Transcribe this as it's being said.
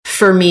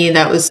for me,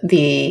 that was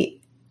the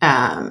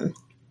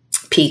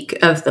peak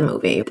of the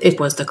movie. It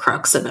was the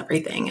crux of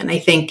everything. And I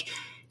think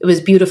it was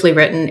beautifully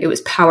written. It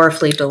was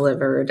powerfully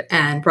delivered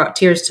and brought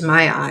tears to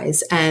my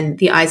eyes and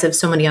the eyes of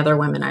so many other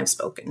women I've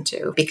spoken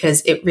to,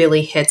 because it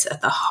really hits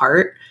at the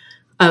heart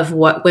of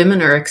what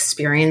women are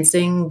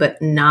experiencing,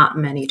 but not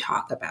many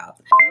talk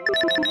about.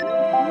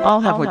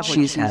 I'll have what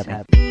she's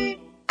having.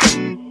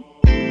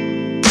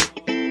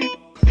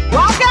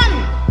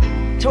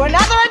 Welcome to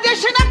another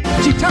edition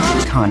of She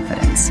Talks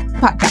Confidence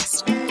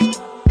Podcast.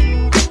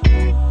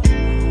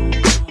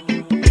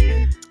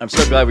 I'm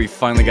so glad we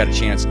finally got a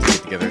chance to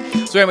get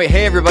together. So anyway,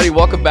 hey everybody,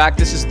 welcome back.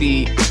 This is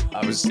the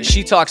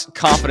She Talks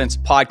Confidence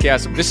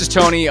podcast. This is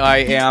Tony. I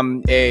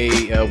am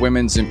a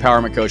women's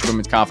empowerment coach,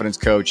 women's confidence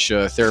coach,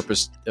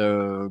 therapist,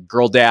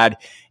 girl dad.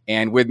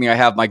 And with me, I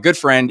have my good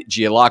friend,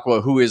 Gia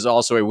Lacqua, who is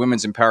also a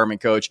women's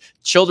empowerment coach,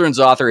 children's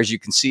author, as you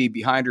can see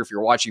behind her if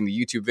you're watching the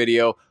YouTube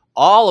video.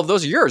 All of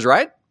those are yours,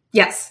 right?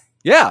 Yes.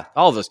 Yeah,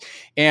 all of those.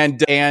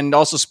 And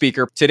also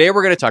speaker. Today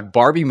we're going to talk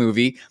Barbie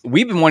movie.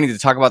 We've been wanting to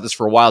talk about this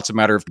for a while. It's a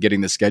matter of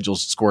getting the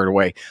schedules squared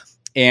away.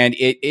 And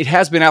it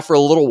has been out for a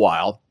little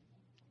while,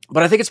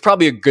 but I think it's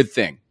probably a good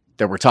thing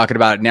that we're talking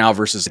about it now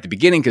versus at the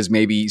beginning, because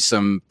maybe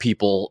some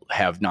people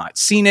have not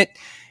seen it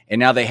and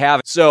now they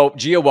have. So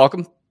Gia,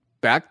 welcome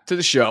back to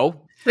the show.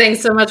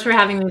 Thanks so much for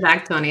having me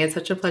back, Tony. It's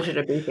such a pleasure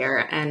to be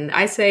here. And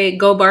I say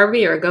go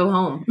Barbie or go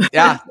home.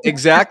 Yeah,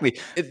 exactly.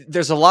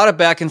 There's a lot of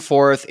back and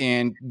forth,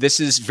 and this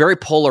is very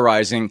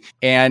polarizing.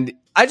 And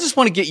I just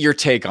want to get your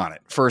take on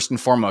it first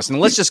and foremost. And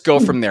let's just go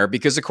from there,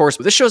 because, of course,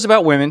 this show's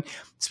about women.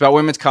 It's about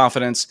women's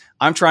confidence.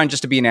 I'm trying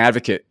just to be an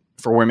advocate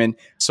for women.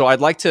 So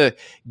I'd like to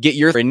get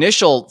your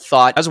initial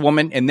thought as a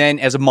woman and then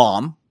as a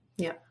mom.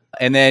 Yeah.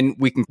 And then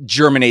we can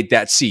germinate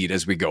that seed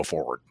as we go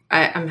forward.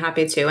 I'm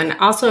happy to. And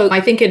also,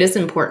 I think it is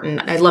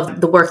important. I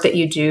love the work that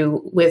you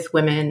do with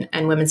women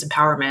and women's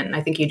empowerment. And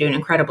I think you do an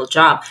incredible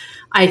job.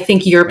 I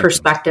think your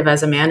perspective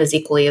as a man is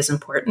equally as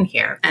important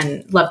here,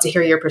 and love to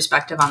hear your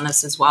perspective on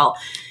this as well.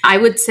 I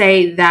would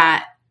say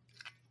that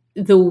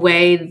the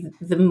way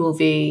the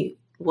movie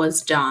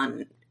was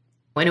done,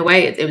 in a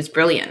way, it was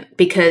brilliant.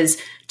 Because,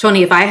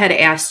 Tony, if I had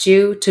asked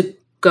you to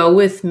go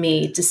with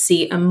me to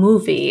see a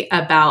movie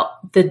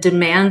about the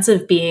demands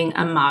of being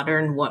a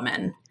modern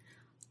woman,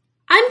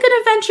 I'm going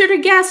to venture to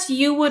guess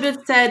you would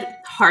have said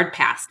hard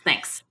pass.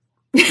 Thanks.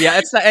 Yeah,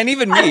 it's not, and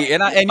even me,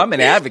 and I'm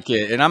an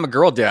advocate, and I'm a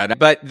girl dad.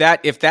 But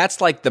if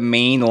that's like the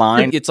main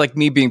line, it's like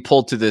me being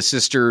pulled to the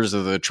Sisters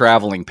of the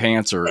Traveling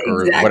Pants or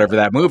whatever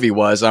that movie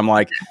was. I'm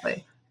like,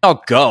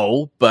 I'll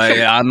go,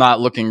 but I'm not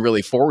looking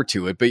really forward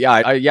to it. But yeah,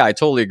 I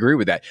totally agree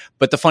with that.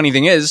 But the funny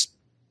thing is,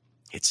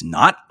 it's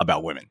not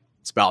about women.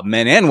 It's about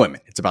men and women.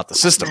 It's about the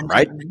system,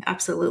 right?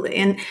 Absolutely.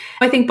 And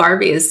I think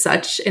Barbie is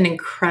such an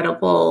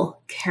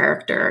incredible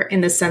character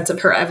in the sense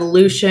of her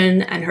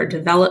evolution and her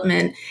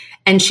development.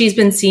 And she's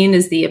been seen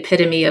as the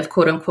epitome of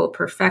quote unquote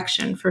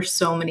perfection for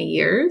so many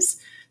years.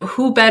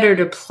 Who better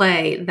to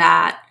play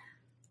that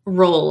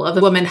role of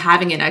a woman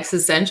having an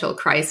existential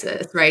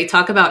crisis, right?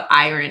 Talk about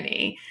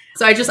irony.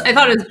 So I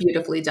thought it was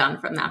beautifully done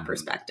from that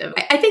perspective.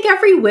 I think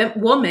every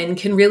woman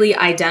can really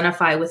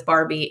identify with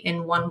Barbie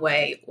in one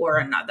way or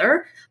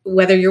another,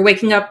 whether you're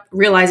waking up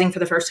realizing for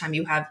the first time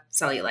you have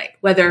cellulite,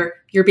 whether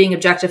you're being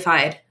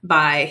objectified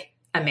by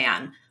a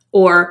man,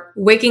 or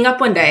waking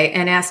up one day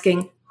and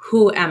asking,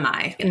 who am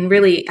I? And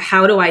really,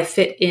 how do I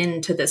fit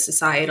into the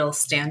societal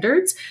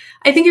standards?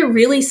 I think it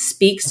really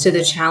speaks to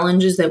the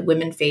challenges that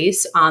women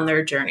face on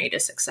their journey to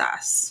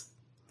success.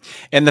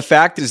 And the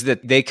fact is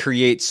that they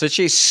create such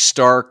a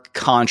stark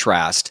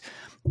contrast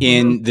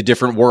in the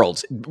different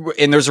worlds.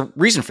 And there's a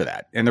reason for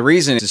that. And the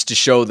reason is to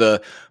show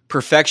the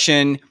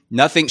perfection,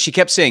 nothing. She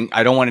kept saying,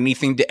 I don't want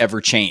anything to ever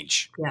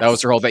change. Yes. That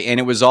was her whole thing. And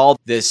it was all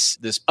this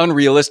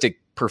unrealistic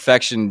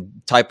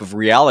perfection type of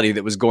reality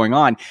that was going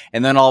on.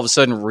 And then all of a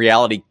sudden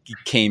reality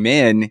came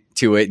in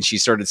to it, and she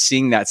started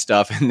seeing that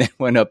stuff, and then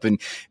went up and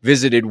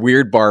visited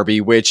Weird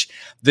Barbie, which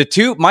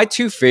my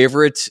two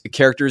favorite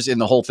characters in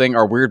the whole thing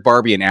are Weird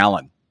Barbie and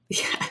Alan.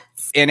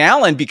 Yes. And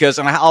Alan, because,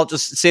 and I'll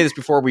just say this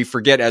before we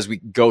forget as we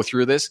go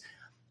through this,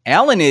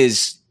 Alan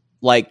is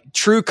like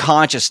true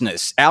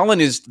consciousness. Alan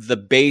is the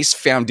base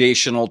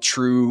foundational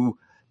true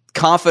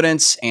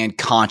confidence and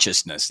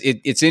consciousness.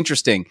 It's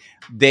interesting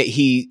that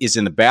he is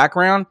in the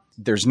background.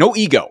 There's no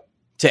ego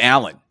to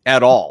Alan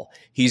at all.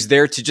 He's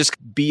there to just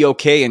be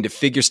okay and to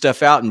figure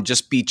stuff out and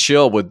just be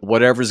chill with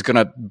whatever's going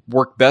to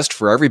work best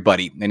for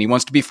everybody. And he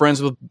wants to be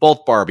friends with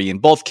both Barbie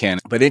and both Ken.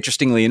 But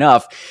interestingly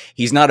enough,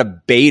 he's not a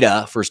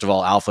beta. First of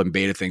all, alpha and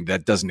beta thing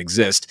that doesn't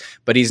exist,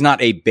 but he's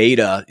not a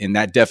beta in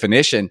that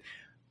definition.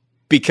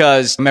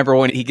 Because remember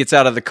when he gets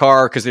out of the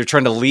car because they're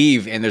trying to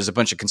leave and there's a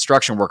bunch of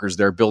construction workers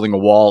there building a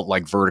wall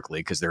like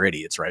vertically because they're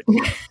idiots, right?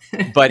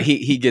 But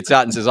he gets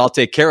out and says, I'll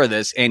take care of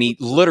this. And he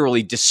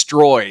literally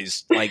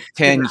destroys like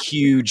 10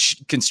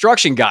 huge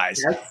construction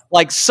guys,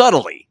 like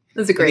subtly.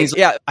 That's a great.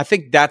 Yeah, I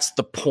think that's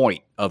the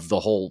point of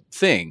the whole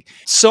thing.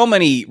 So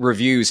many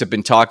reviews have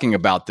been talking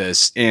about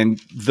this.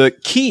 And the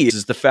key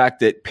is the fact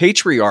that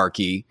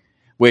patriarchy,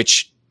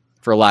 which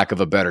for lack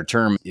of a better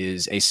term,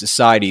 is a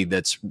society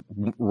that's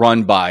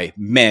run by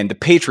men. The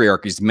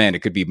patriarchy is men. It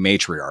could be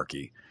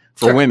matriarchy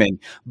for women.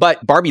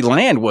 But Barbie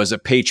Land was a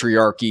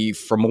patriarchy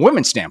from a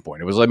women's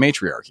standpoint. It was a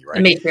matriarchy, right?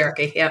 A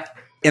matriarchy, yeah.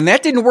 And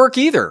that didn't work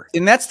either.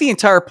 And that's the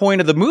entire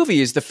point of the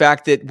movie, is the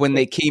fact that when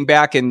they came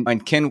back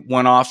and Ken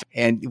went off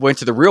and went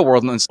to the real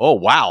world and said, oh,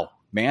 wow,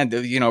 man,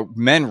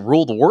 men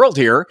rule the world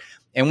here,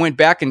 and went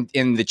back and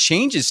the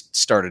changes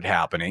started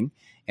happening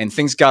and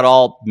things got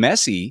all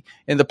messy.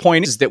 And the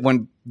point is that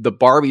when the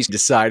Barbies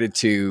decided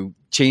to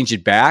change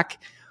it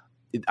back,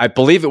 I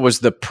believe it was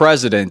the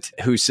president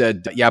who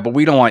said, yeah, but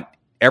we don't want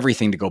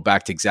everything to go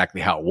back to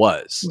exactly how it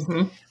was.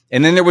 Mm-hmm.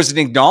 And then there was an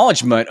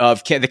acknowledgement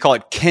of, they call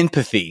it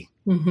Kenpathy.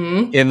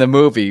 Mm-hmm. In the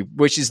movie,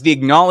 which is the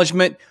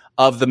acknowledgement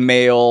of the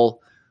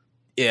male,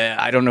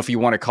 I don't know if you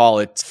want to call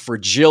it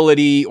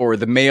fragility or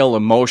the male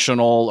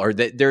emotional, or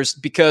that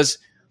because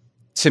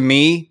to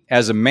me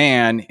as a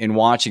man in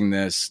watching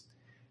this,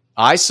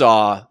 I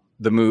saw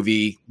the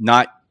movie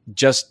not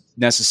just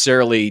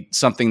necessarily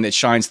something that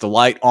shines the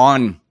light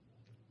on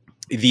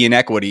the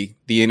inequity,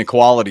 the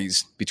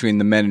inequalities between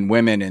the men and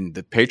women and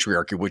the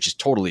patriarchy, which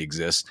totally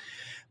exists.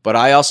 But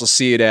I also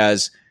see it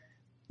as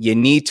you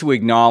need to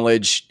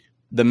acknowledge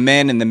the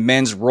men and the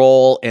men's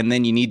role. And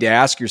then you need to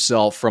ask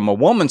yourself from a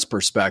woman's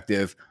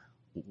perspective,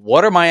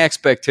 what are my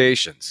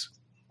expectations?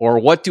 Or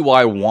what do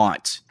I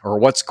want? Or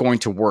what's going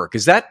to work?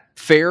 Is that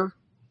fair?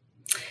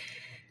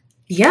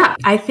 Yeah,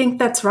 I think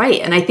that's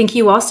right. And I think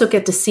you also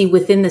get to see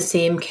within the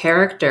same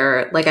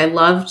character, like I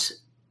loved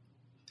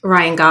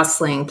Ryan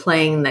Gosling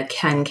playing the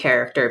Ken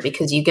character,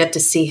 because you get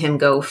to see him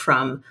go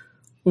from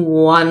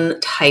one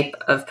type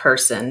of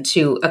person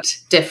to a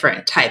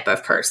different type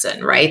of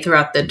person, right?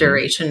 Throughout the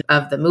duration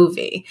of the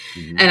movie.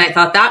 Mm-hmm. And I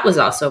thought that was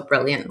also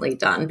brilliantly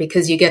done,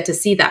 because you get to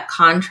see that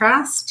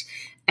contrast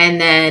and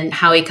then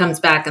how he comes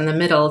back in the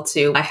middle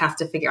to, I have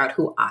to figure out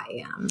who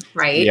I am,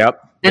 right?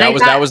 Yep. And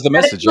that was the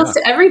message. It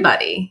to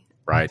everybody.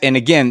 Right. And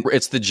again,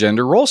 it's the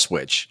gender role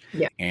switch.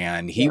 Yeah.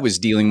 And he was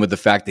dealing with the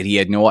fact that he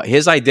had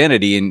his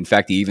identity, in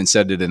fact, he even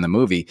said it in the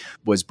movie,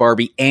 was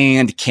Barbie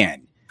and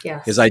Ken.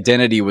 Yes. His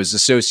identity was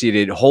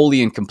associated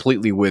wholly and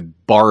completely with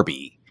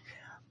Barbie.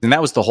 And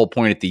that was the whole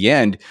point at the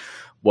end,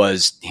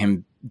 was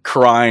him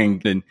crying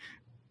and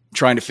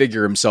trying to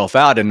figure himself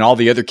out, and all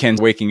the other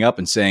Kens waking up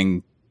and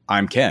saying,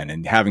 I'm Ken,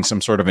 and having some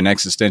sort of an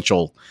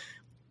existential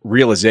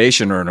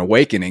realization or an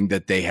awakening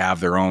that they have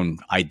their own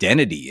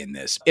identity in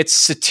this. It's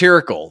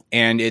satirical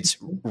and it's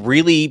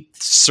really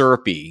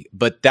syrupy,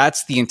 but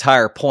that's the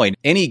entire point.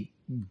 Any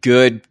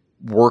good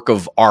work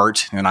of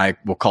art, and I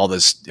will call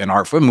this an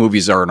art form.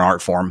 Movies are an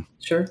art form.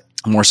 Sure.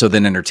 More so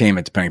than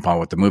entertainment, depending upon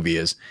what the movie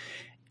is.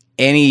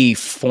 Any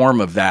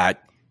form of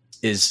that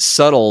is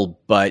subtle,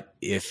 but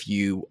if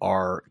you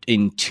are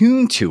in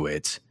tune to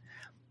it,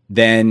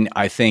 then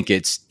I think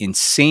it's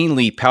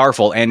insanely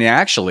powerful. And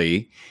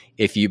actually,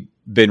 if you've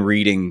been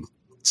reading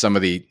some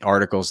of the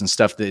articles and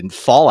stuff in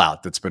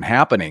Fallout that's been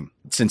happening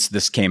since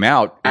this came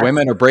out,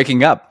 women are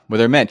breaking up with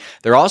their men.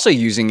 They're also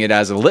using it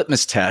as a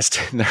litmus test.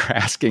 They're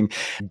asking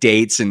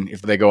dates, and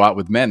if they go out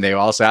with men, they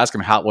also ask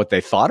them what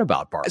they thought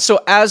about Barbie. So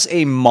as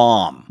a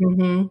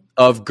mom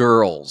of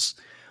girls,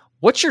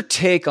 what's your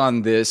take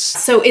on this?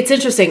 So it's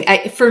interesting.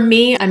 For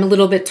me, I'm a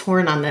little bit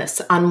torn on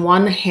this. On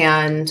one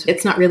hand,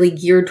 it's not really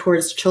geared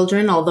towards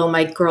children, although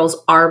my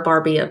girls are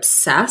Barbie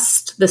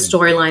obsessed. The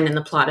storyline and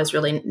the plot is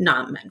really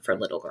not meant for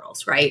little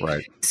girls, right?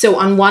 So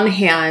on one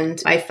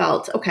hand, I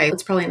felt, okay,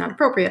 it's probably not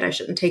appropriate. I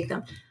shouldn't take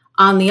them.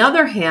 On the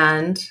other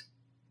hand,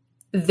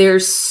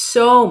 there's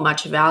so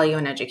much value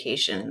in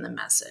education in the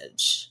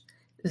message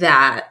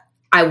that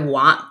I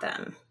want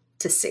them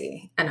to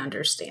see and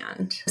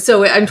understand.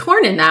 So I'm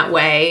torn in that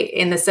way,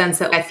 in the sense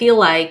that I feel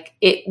like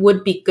it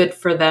would be good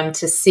for them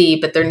to see,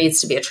 but there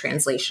needs to be a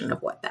translation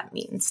of what that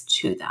means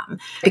to them,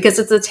 because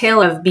it's a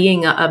tale of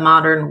being a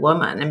modern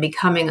woman and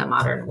becoming a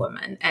modern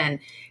woman. And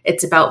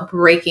it's about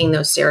breaking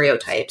those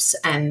stereotypes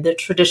and the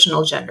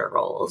traditional gender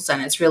roles.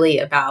 And it's really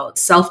about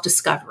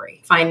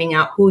self-discovery, finding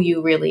out who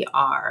you really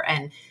are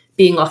and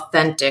being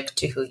authentic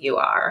to who you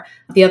are.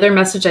 The other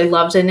message I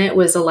loved in it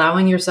was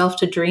allowing yourself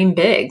to dream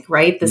big,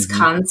 right? This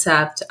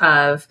concept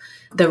of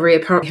the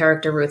reoccurring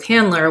character, Ruth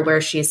Handler,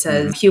 where she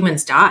says,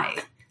 humans die,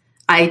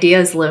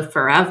 ideas live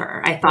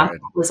forever. I thought that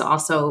was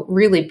also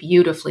really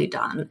beautifully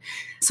done.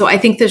 So I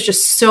think there's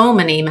just so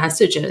many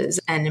messages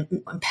and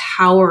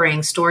empowering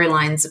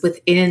storylines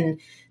within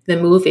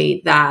the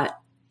movie that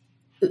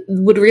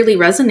would really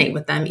resonate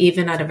with them,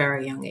 even at a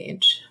very young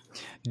age.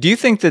 Do you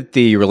think that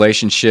the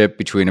relationship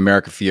between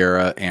America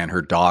Ferrera and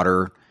her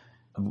daughter,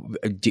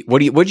 what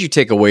did you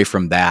take away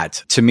from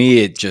that? To me,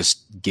 it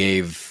just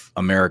gave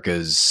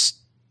America's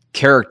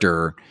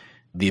character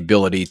the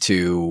ability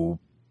to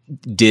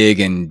dig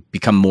and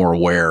become more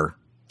aware,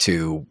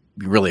 to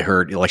really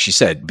her, like she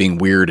said, being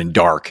weird and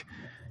dark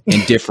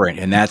and different.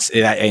 And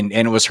and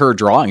it was her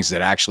drawings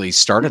that actually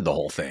started the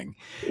whole thing.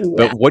 Yeah.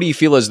 But what do you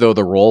feel as though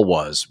the role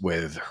was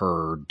with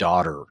her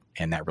daughter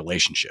and that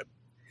relationship?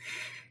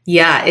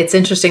 Yeah, it's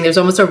interesting. There's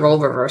almost a role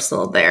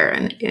reversal there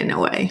in a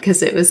way,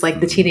 because it was like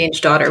the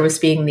teenage daughter was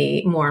being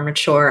the more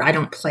mature, I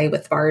don't play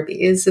with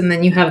Barbies. And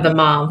then you have the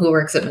mom who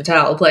works at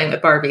Mattel playing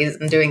with Barbies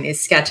and doing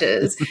these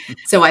sketches.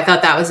 So I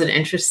thought that was an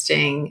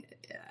interesting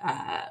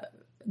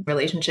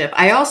relationship.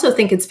 I also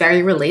think it's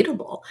very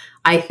relatable.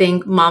 I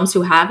think moms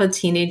who have a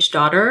teenage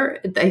daughter,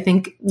 I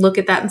think look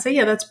at that and say,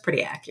 yeah, that's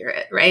pretty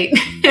accurate, right?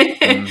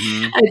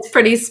 Mm-hmm. It's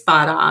pretty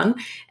spot on.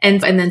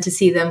 And then to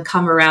see them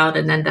come around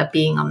and end up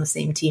being on the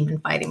same team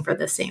and fighting for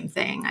the same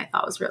thing, I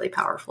thought was really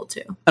powerful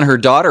too. And her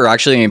daughter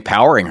actually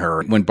empowering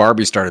her when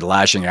Barbie started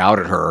lashing out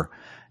at her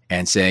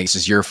and saying, this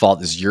is your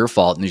fault, this is your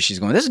fault. And she's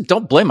going,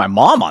 don't blame my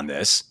mom on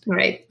this.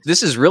 Right.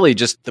 This is really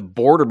just the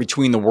border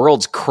between the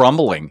worlds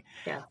crumbling.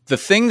 Yeah. The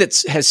thing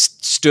that has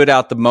stood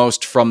out the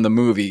most from the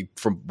movie,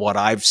 from what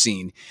I've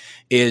seen,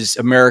 is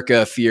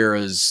America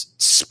Fiera's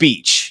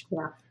speech,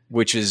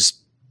 which is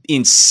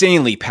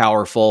insanely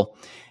powerful.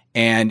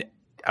 And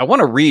I want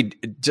to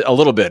read a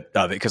little bit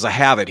of it because I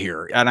have it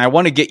here. And I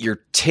want to get your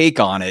take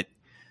on it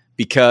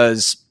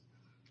because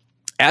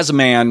as a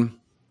man,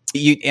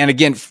 and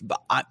again,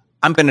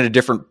 I'm been in a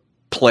different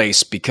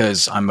place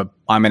because I'm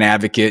an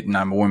advocate and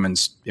I'm a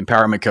women's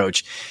empowerment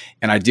coach,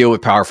 and I deal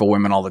with powerful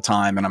women all the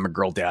time, and I'm a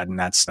girl dad, and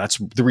that's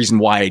the reason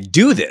why I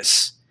do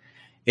this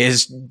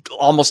is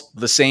almost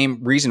the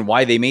same reason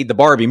why they made the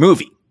Barbie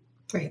movie,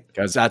 right?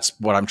 Because that's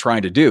what I'm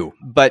trying to do.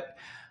 But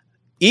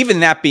even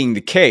that being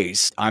the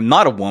case, I'm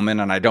not a woman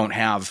and I don't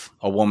have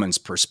a woman's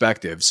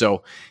perspective.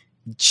 So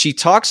she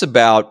talks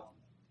about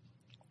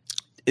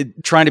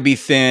trying to be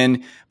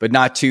thin, but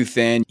not too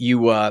thin.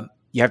 You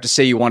have to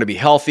say you want to be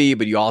healthy,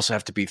 but you also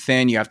have to be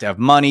thin. You have to have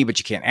money, but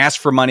you can't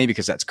ask for money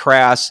because that's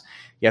crass.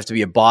 You have to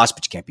be a boss,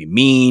 but you can't be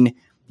mean.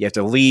 You have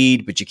to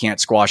lead, but you can't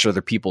squash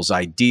other people's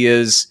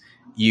ideas.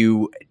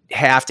 You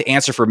have to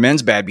answer for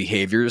men's bad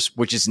behaviors,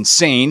 which is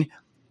insane.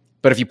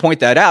 But if you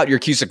point that out, you're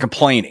accused of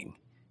complaining.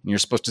 And you're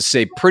supposed to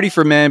say pretty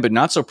for men, but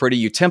not so pretty.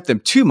 You tempt them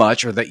too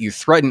much, or that you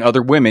threaten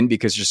other women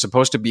because you're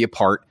supposed to be a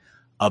part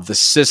of the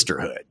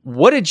sisterhood.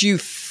 What did you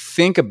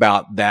think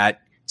about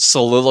that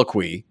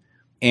soliloquy?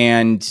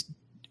 And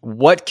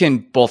what can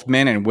both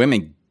men and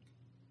women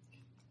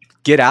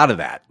get out of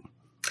that?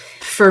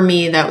 For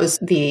me, that was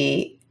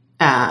the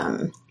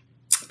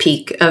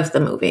peak of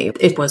the movie.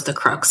 It was the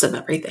crux of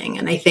everything.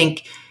 And I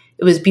think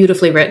it was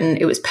beautifully written.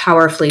 It was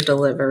powerfully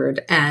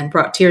delivered and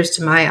brought tears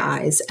to my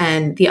eyes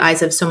and the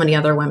eyes of so many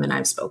other women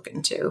I've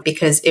spoken to,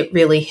 because it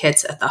really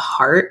hits at the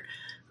heart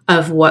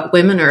of what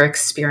women are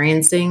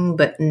experiencing,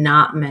 but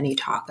not many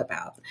talk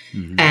about.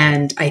 Mm-hmm.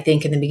 And I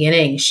think in the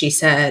beginning, she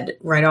said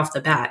right off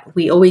the bat,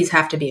 we always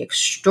have to be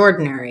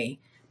extraordinary,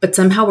 but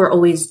somehow we're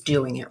always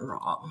doing it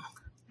wrong.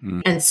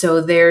 Mm-hmm. And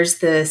so there's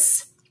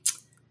this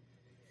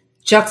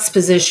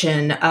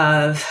juxtaposition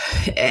of,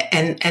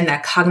 and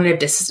that cognitive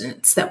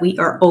dissonance that we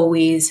are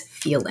always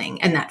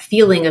feeling. And that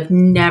feeling of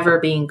never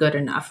being good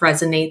enough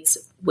resonates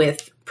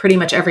with pretty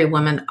much every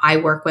woman I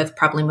work with,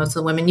 probably most of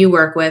the women you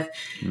work with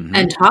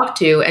and talk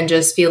to, and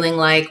just feeling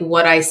like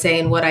what I say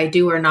and what I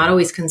do are not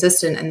always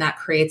consistent. And that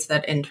creates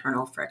that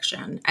internal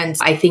friction. And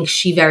I think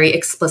she very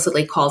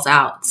explicitly calls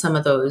out some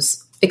of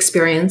those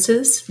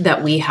experiences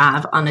that we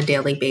have on a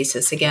daily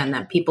basis, again,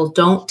 that people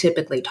don't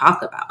typically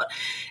talk about.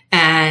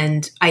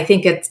 And I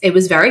think it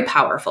was very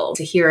powerful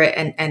to hear it,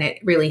 and it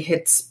really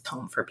hits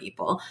home for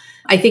people.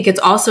 I think it's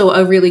also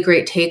a really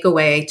great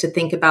takeaway to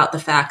think about the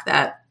fact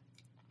that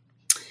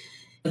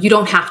you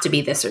don't have to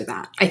be this or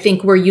that. I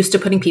think we're used to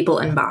putting people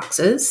in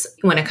boxes.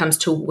 When it comes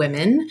to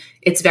women,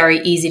 it's very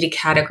easy to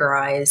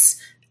categorize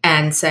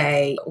and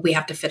say we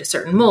have to fit a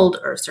certain mold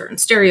or a certain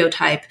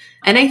stereotype.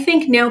 And I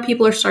think now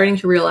people are starting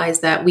to realize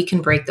that we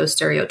can break those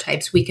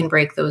stereotypes, we can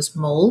break those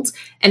molds,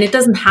 and it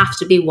doesn't have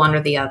to be one or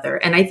the other.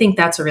 And I think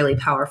that's a really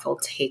powerful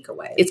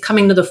takeaway. It's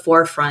coming to the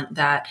forefront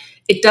that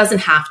it doesn't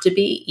have to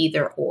be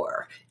either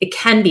or. It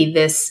can be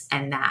this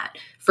and that.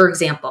 For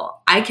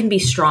example, I can be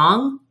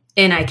strong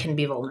and I can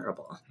be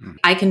vulnerable.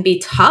 I can be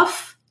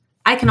tough.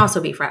 I can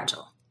also be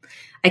fragile.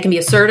 I can be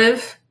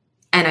assertive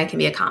and I can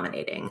be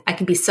accommodating. I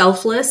can be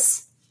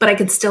selfless, but I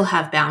can still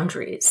have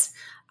boundaries.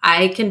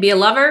 I can be a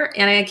lover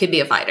and I can be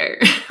a fighter,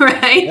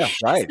 right? Yeah,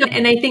 right.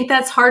 And I think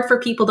that's hard for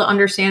people to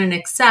understand and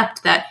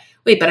accept that,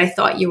 wait, but I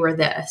thought you were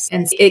this.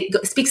 And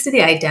it speaks to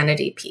the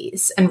identity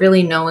piece and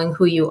really knowing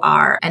who you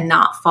are and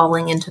not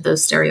falling into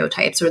those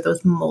stereotypes or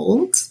those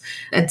molds,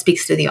 and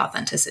speaks to the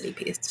authenticity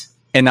piece.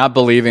 And not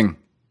believing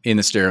in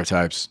the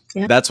stereotypes.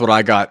 Yeah. That's what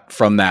I got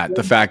from that. Yeah.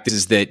 The fact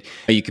is that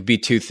you could be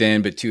too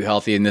thin, but too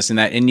healthy and this and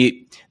that. And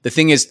the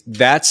thing is,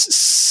 that's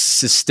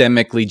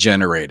systemically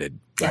generated.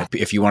 Yeah. Right?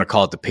 If you want to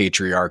call it the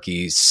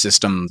patriarchy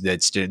system,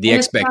 that's the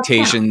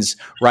expectations,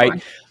 right?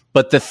 Sure.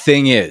 But the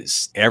thing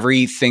is,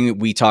 everything that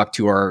we talk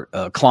to our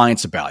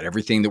clients about,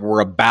 everything that we're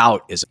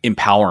about is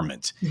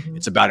empowerment. Mm-hmm.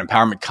 It's about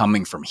empowerment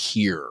coming from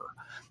here.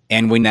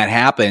 And when that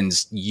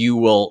happens, you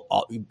will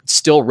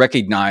still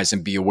recognize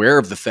and be aware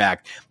of the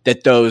fact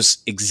that those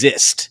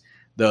exist,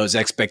 those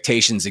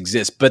expectations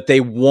exist, but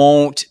they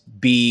won't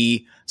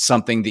be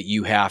something that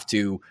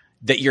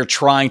you're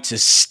trying to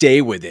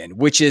stay within,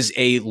 which is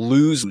a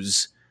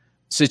lose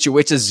situation.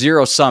 It's a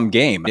zero-sum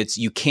game.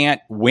 You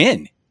can't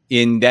win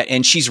in that.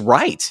 And she's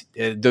right.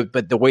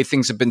 But the way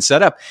things have been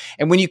set up.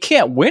 And when you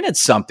can't win at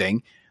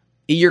something,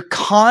 you're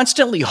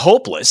constantly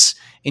hopeless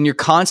and you're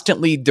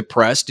constantly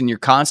depressed and you're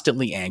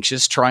constantly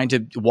anxious, trying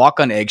to walk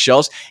on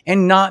eggshells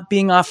and not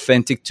being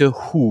authentic to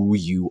who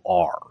you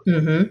are.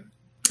 Mm-hmm.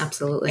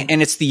 Absolutely.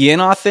 And it's the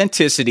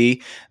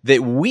inauthenticity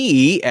that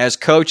we as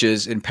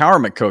coaches,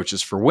 empowerment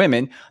coaches for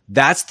women,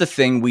 that's the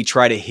thing we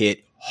try to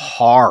hit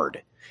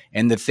hard.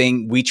 And the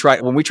thing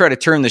when we try to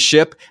turn the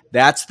ship,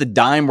 that's the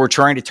dime we're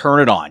trying to turn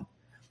it on,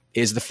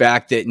 is the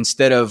fact that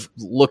instead of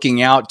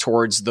looking out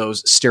towards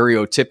those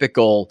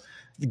stereotypical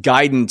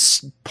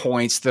guidance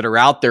points that are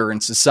out there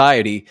in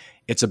society,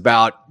 it's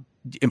about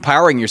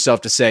empowering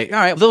yourself to say, all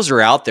right, those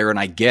are out there and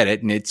I get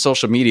it. And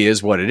social media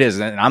is what it is.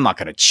 And I'm not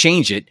going to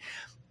change it.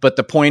 But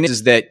the point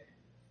is that,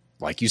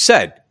 like you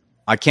said,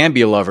 I can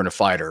be a lover and a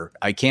fighter.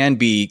 I can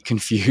be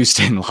confused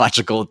and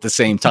logical at the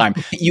same time.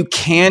 You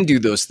can do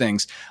those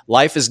things.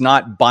 Life is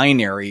not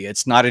binary.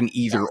 It's not an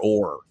either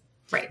or,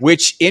 right.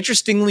 Which,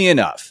 interestingly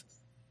enough,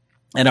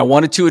 and I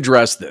wanted to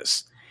address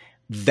this,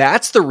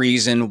 that's the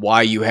reason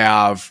why you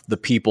have the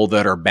people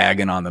that are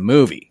bagging on the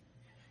movie,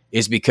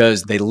 is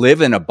because they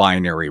live in a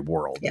binary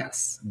world.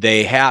 Yes.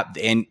 They have,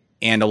 and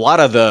a lot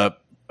of the,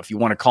 if you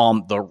want to call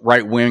them the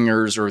right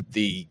wingers or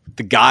the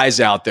guys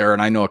out there,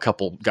 and I know a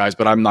couple guys,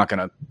 but I'm not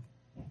going to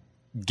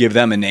give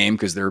them a name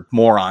because they're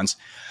morons,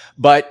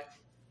 but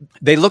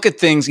they look at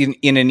things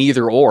in an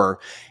either or,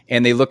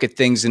 and they look at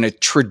things in a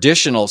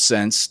traditional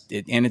sense.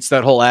 And it's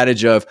that whole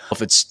adage of,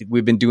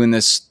 we've been doing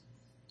this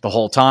the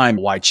whole time,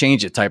 why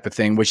change it type of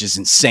thing, which is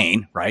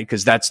insane, right?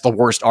 Because that's the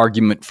worst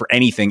argument for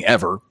anything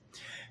ever.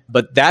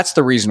 But that's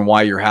the reason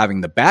why you're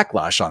having the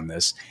backlash on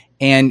this.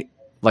 And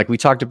like we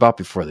talked about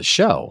before the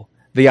show,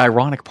 the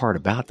ironic part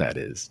about that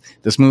is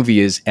this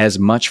movie is as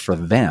much for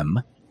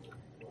them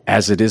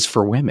as it is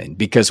for women,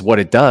 because what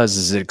it does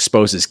is it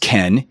exposes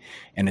Ken,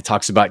 and it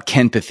talks about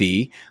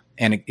Kenpathy,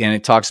 and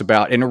it talks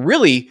about, and it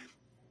really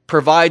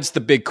provides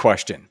the big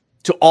question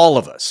to all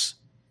of us.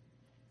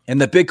 And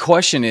the big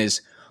question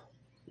is,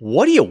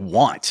 what do you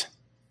want?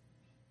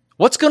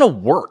 What's going to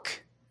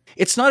work?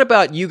 It's not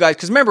about you guys,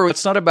 because remember,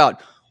 it's not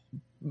about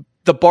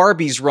the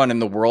Barbies running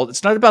the world.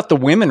 It's not about the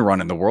women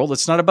running the world.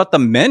 It's not about the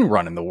men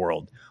running the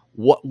world.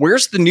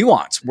 Where's the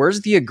nuance?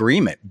 Where's the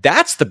agreement?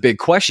 That's the big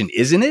question,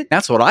 isn't it?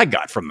 That's what I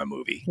got from the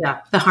movie.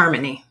 Yeah, the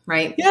harmony,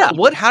 right? Yeah.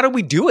 How do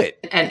we do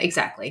it? And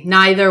exactly.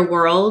 Neither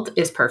world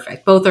is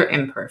perfect. Both are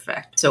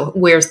imperfect. So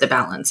where's the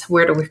balance?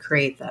 Where do we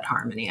create that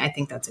harmony? I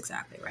think that's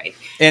exactly right.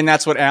 And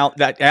that's what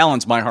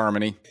Alan's my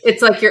harmony.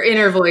 It's like your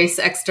inner voice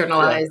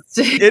externalized.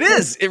 Yeah. It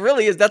is. It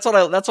really is. That's why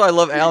I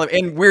love Alan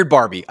and Weird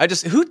Barbie.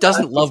 Who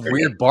doesn't love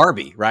Weird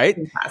Barbie, right?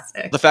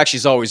 Fantastic. The fact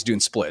she's always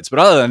doing splits. But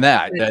other than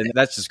that,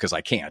 that's just because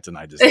I can't. And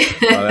I just,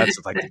 that's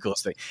like the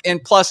coolest thing.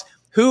 And plus,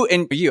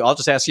 I'll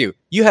just ask you,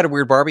 you had a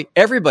Weird Barbie?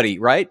 Everybody,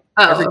 right?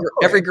 Oh,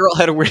 every girl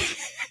had a Weird.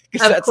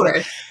 Of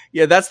course.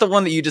 That's the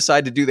one that you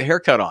decide to do the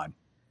haircut on.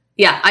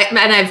 Yeah, and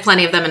I have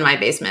plenty of them in my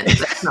basement.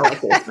 That smell like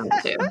basement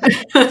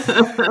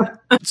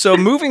too. So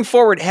moving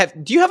forward,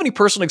 do you have any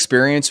personal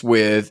experience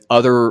with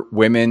other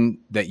women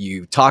that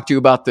you talk to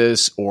about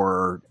this,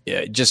 or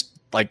just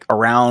like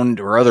around,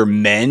 or other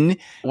men?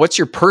 What's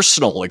your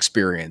personal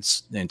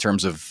experience in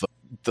terms of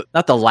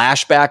not the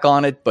lashback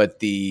on it, but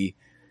the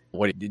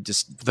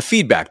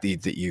feedback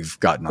that you've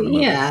gotten on the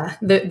movie? Yeah,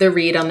 the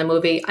read on the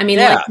movie. I mean,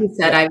 like you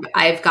said,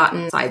 I've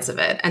gotten sides of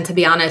it, and to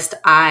be honest,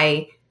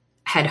 I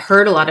had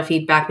heard a lot of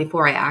feedback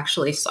before I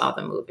actually saw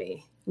the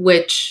movie,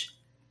 which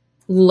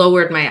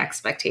lowered my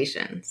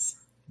expectations.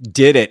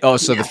 Did it? Oh,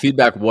 so the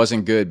feedback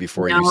wasn't good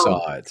before you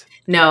saw it.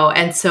 No,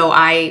 and so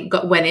I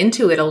went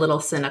into it a little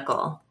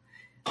cynical,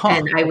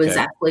 and I was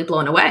absolutely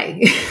blown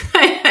away.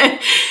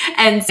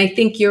 And I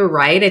think you're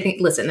right. I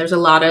think, listen, there's a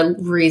lot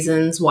of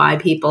reasons why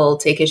people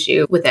take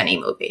issue with any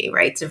movie,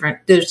 right?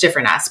 There's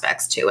different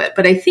aspects to it.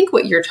 But I think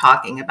what you're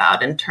talking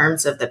about in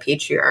terms of the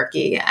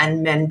patriarchy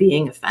and men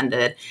being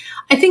offended,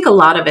 I think a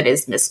lot of it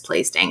is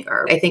misplaced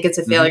anger. I think it's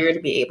a failure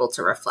to be able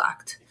to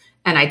reflect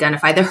and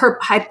identify. The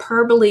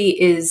hyperbole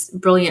is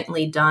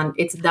brilliantly done.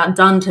 It's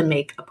done to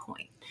make a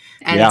point.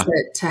 And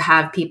to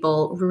have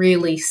people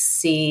really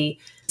see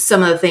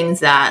some of the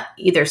things that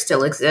either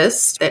still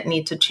exist that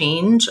need to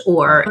change,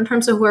 or in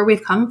terms of where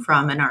we've come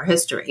from in our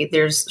history,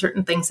 there's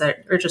certain things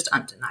that are just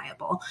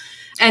undeniable.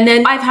 And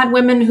then I've had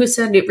women who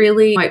said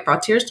it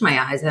brought tears to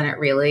my eyes, and it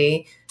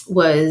really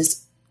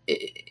was,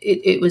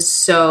 it was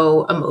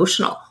so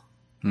emotional.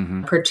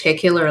 Mm-hmm.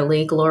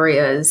 Particularly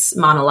Gloria's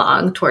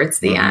monologue towards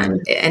the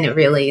end. And it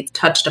really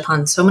touched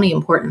upon so many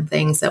important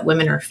things that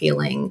women are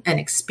feeling and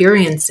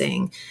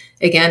experiencing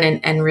again,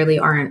 and really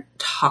aren't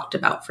talked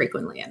about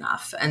frequently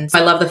enough. And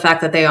I love the fact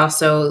that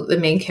the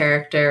main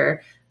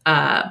character,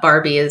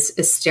 Barbie is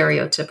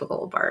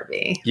stereotypical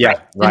Barbie.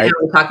 Yeah, right. And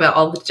we talk about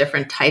all the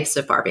different types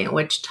of Barbie and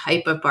which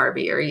type of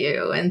Barbie are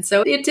you. And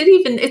so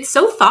it's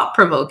so thought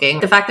provoking.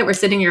 The fact that we're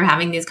sitting here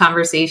having these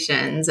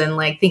conversations and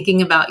like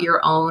thinking about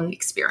your own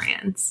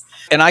experience.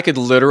 And I could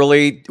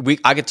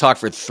talk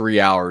for 3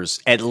 hours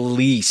at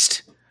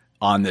least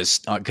on this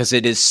because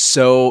it is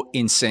so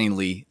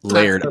insanely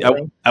layered.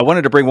 I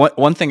wanted to bring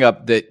one thing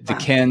up that the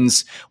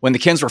Kens, when the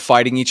Kens were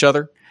fighting each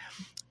other,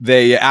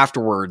 they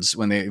afterwards,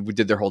 when they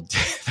did their whole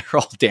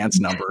dance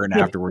number, and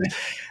afterwards,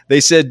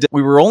 they said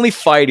we were only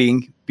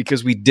fighting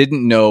because we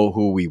didn't know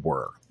who we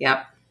were.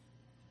 Yep.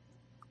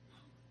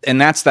 And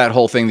that's that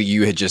whole thing that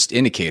you had just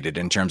indicated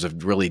in terms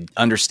of really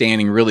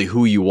understanding really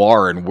who you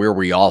are and where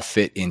we all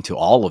fit into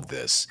all of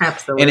this.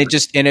 Absolutely.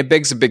 And it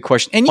begs a big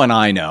question. And you and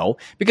I know,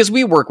 because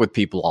we work with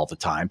people all the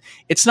time,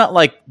 it's not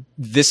like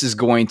this is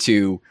going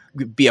to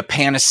be a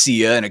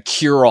panacea and a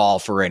cure-all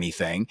for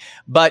anything,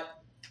 but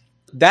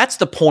that's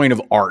the point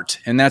of art.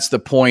 And that's the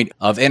point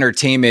of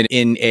entertainment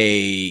in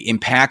a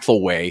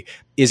impactful way,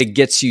 is it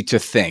gets you to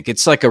think.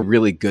 It's like a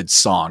really good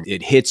song.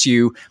 It hits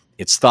you.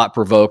 It's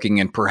thought-provoking,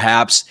 and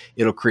perhaps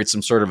it'll create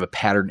some sort of a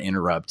pattern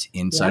interrupt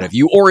inside of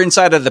you or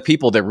inside of the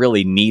people that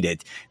really need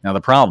it. Now,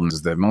 the problem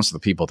is that most of the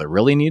people that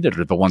really need it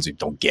are the ones who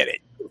don't get it.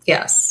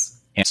 Yes.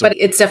 And so, but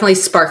it's definitely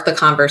sparked the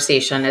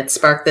conversation. It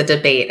sparked the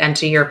debate. And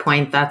to your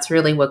point, that's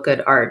really what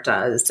good art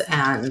does.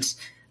 And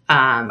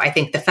I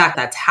think the fact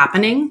that's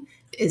happening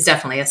is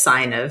definitely a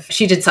sign of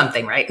she did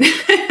something right.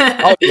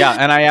 Oh, yeah.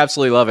 And I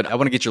absolutely love it. I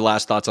want to get your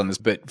last thoughts on this.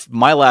 But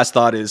my last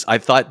thought is I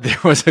thought there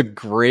was a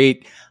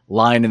great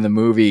line in the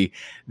movie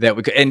that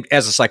we could, and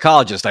as a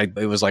psychologist,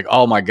 it was like,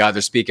 oh my God,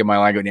 they're speaking my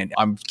language. And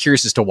I'm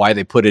curious as to why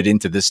they put it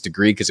into this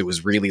degree, because it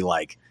was really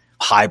like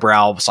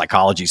highbrow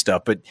psychology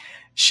stuff. But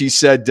she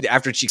said,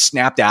 after she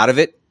snapped out of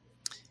it,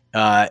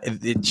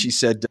 she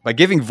said, by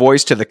giving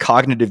voice to the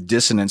cognitive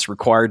dissonance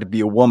required to be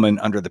a woman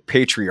under the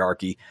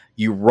patriarchy,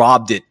 you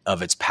robbed it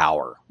of its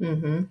power.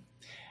 Mm-hmm.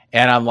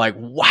 And I'm like,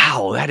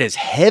 wow, that is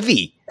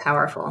heavy.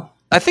 Powerful.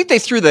 I think they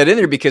threw that in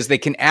there because they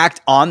can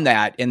act on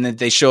that, and then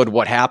they showed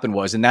what happened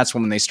was, and that's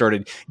when they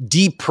started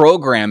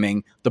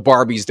deprogramming the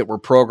Barbies that were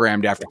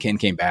programmed after Ken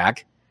came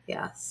back.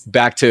 Yes.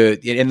 Back to,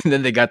 and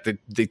then they got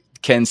the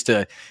Kens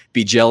to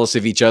be jealous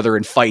of each other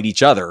and fight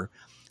each other,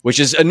 which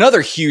is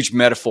another huge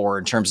metaphor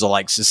in terms of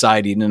like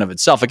society in and of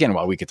itself. Again,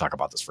 well, we could talk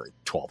about this for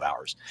 12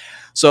 hours.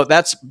 So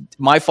that's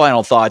my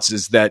final thoughts,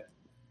 is that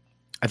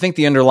I think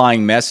the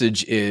underlying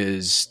message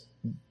is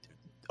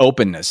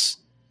openness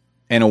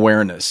and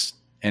awareness.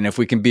 And if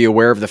we can be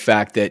aware of the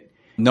fact that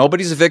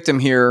nobody's a victim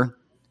here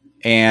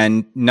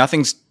and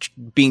nothing's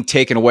being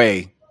taken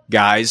away,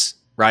 guys,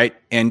 right?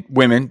 And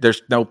women,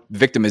 there's no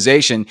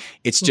victimization.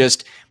 It's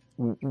just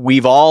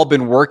we've all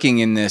been working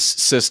in this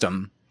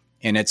system,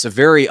 and it's a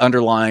very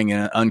underlying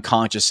and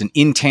unconscious and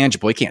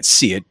intangible. You can't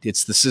see it.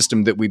 It's the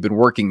system that we've been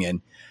working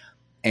in,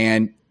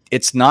 and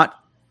it's not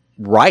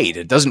right.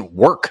 It doesn't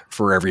work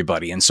for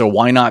everybody. And so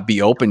why not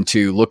be open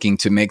to looking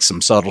to make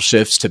some subtle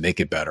shifts to make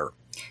it better?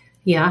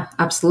 Yeah,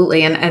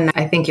 absolutely. And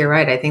I think you're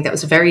right. I think that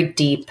was a very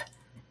deep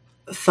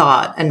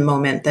thought and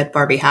moment that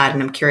Barbie had.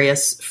 And I'm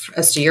curious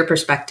as to your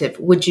perspective.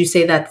 Would you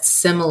say that's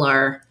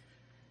similar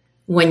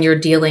when you're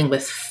dealing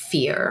with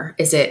fear?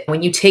 Is it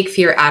when you take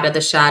fear out of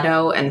the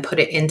shadow and put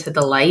it into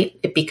the light,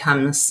 it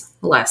becomes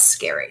less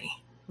scary,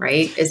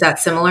 right? Is that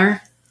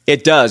similar?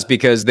 It does,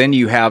 because then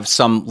you have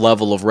some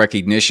level of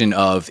recognition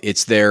of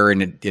it's there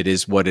and it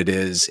is what it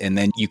is. And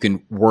then you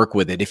can work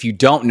with it. If you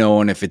don't know,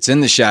 and if it's in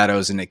the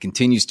shadows and it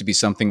continues to be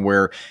something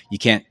where you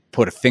can't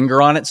put a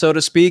finger on it, so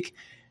to speak,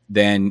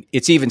 then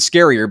it's even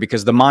scarier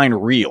because the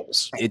mind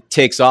reels. It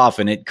takes off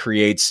and it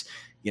creates,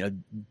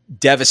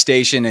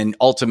 devastation and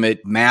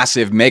ultimate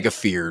massive mega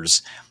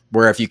fears,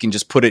 where if you can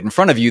just put it in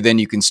front of you, then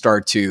you can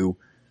start to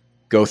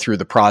go through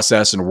the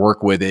process and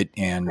work with it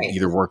and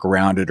either work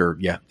around it or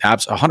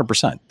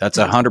 100%. That's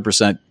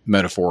 100%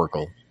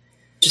 metaphorical.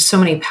 Just so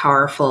many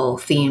powerful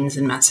themes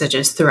and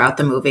messages throughout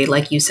the movie,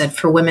 like you said,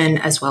 for women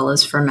as well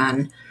as for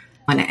men.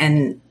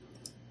 And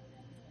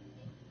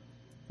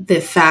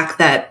the fact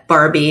that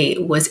Barbie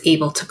was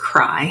able to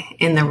cry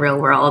in the real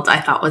world, I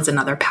thought was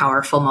another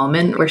powerful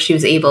moment where she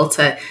was able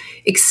to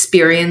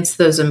experience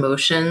those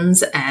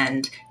emotions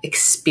and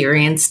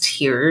experience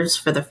tears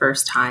for the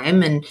first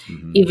time. And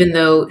even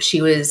though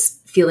she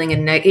was feeling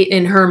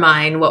in her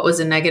mind what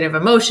was a negative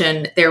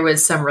emotion, there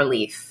was some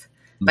relief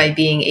by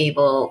being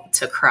able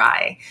to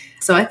cry.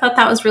 So I thought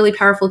that was really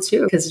powerful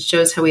too, because it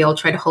shows how we all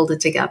try to hold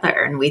it together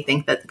and we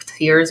think that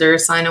tears are a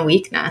sign of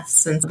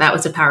weakness. And that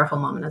was a powerful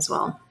moment as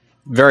well.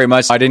 Very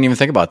much. I didn't even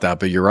think about that,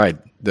 but you're right.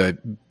 The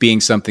being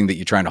something that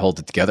you're trying to hold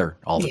it together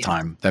all the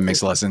time. That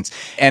makes a lot of sense.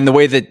 And the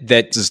way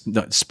that just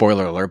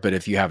spoiler alert, but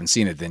if you haven't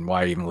seen it, then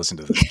why even listen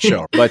to the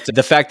show? But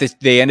the fact that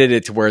they ended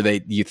it to where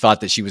you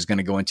thought that she was going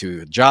to go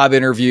into a job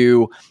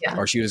interview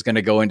or she was going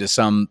to go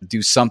into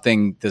do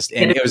something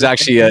and it was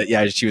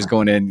actually she was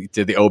going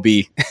into the OB.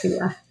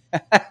 Yeah.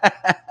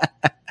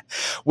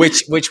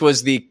 which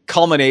was the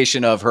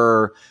culmination of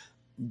her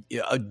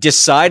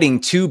deciding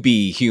to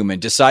be human,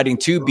 deciding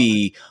to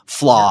be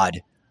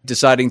flawed,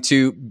 deciding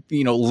to,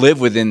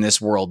 live within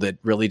this world that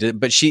really did.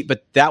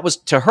 But that was,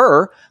 to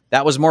her,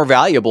 that was more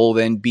valuable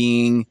than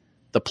being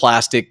the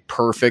plastic,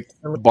 perfect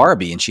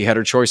Barbie. And she had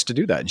her choice to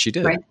do that. And she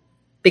did. Right.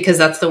 Because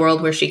that's the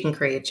world where she can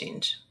create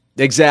change.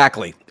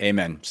 Exactly.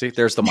 Amen. See,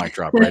 there's the mic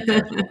drop right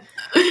there.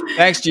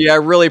 Thanks, Gia. I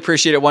really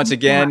appreciate it once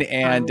again.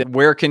 And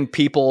where can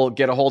people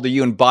get a hold of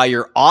you and buy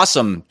your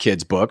awesome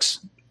kids' books?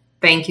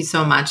 Thank you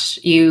so much.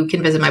 You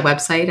can visit my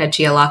website at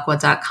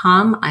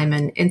gialacqua.com. I'm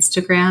on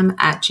Instagram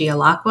at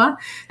gialacqua,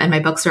 and my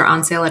books are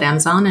on sale at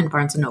Amazon and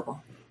Barnes &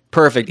 Noble.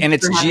 Perfect. And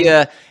it's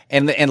Gia,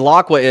 and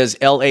Lacqua is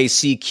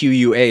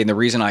Lacqua. And the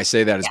reason I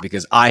say that is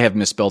because I have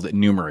misspelled it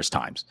numerous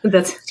times.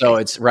 So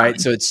it's right.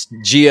 So it's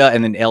Gia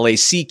and then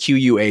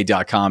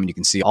Lacqua.com. And you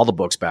can see all the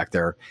books back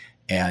there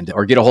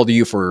or get a hold of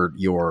you for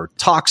your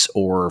talks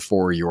or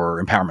for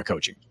your empowerment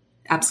coaching.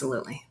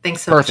 Absolutely.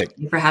 Thanks so much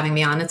for having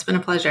me on. It's been a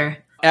pleasure.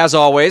 As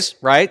always,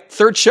 right?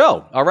 Third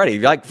show already,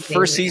 like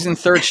first season,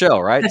 third show,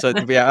 right? So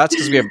yeah, that's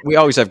because we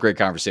always have great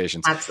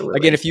conversations. Absolutely.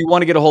 Again, if you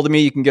want to get a hold of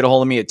me, you can get a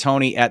hold of me at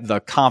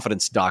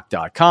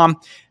tony@theconfidencedoc.com.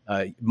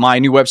 My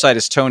new website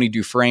is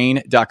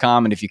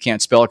tonydufresne.com. And if you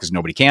can't spell it because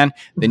nobody can,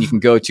 then you can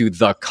go to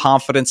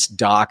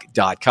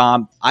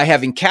theconfidencedoc.com. I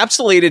have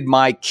encapsulated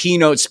my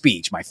keynote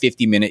speech, my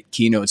 50-minute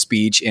keynote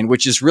speech, and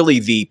which is really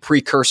the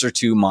precursor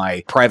to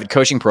my private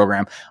coaching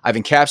program. I've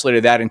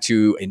encapsulated that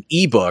into an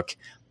ebook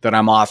that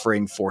I'm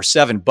offering for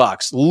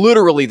 $7,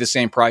 literally the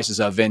same price as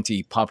a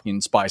venti pumpkin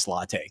spice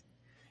latte.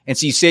 And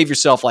so you save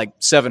yourself like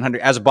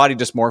 700 as a body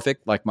dysmorphic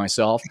like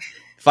myself.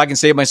 If I can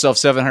save myself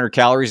 700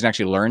 calories and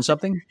actually learn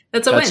something,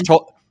 that's a win.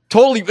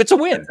 Totally, it's a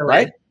win,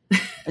 right?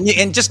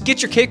 And just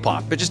get your cake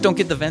pop, but just don't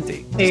get the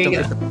venti.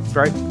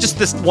 Right? Just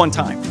this one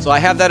time. So I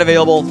have that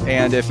available.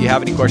 And if you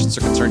have any questions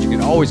or concerns, you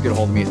can always get a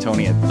hold of me at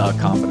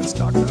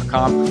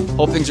tony@theconfidencedoc.com.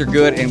 Hope things are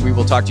good, and we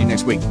will talk to you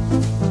next week.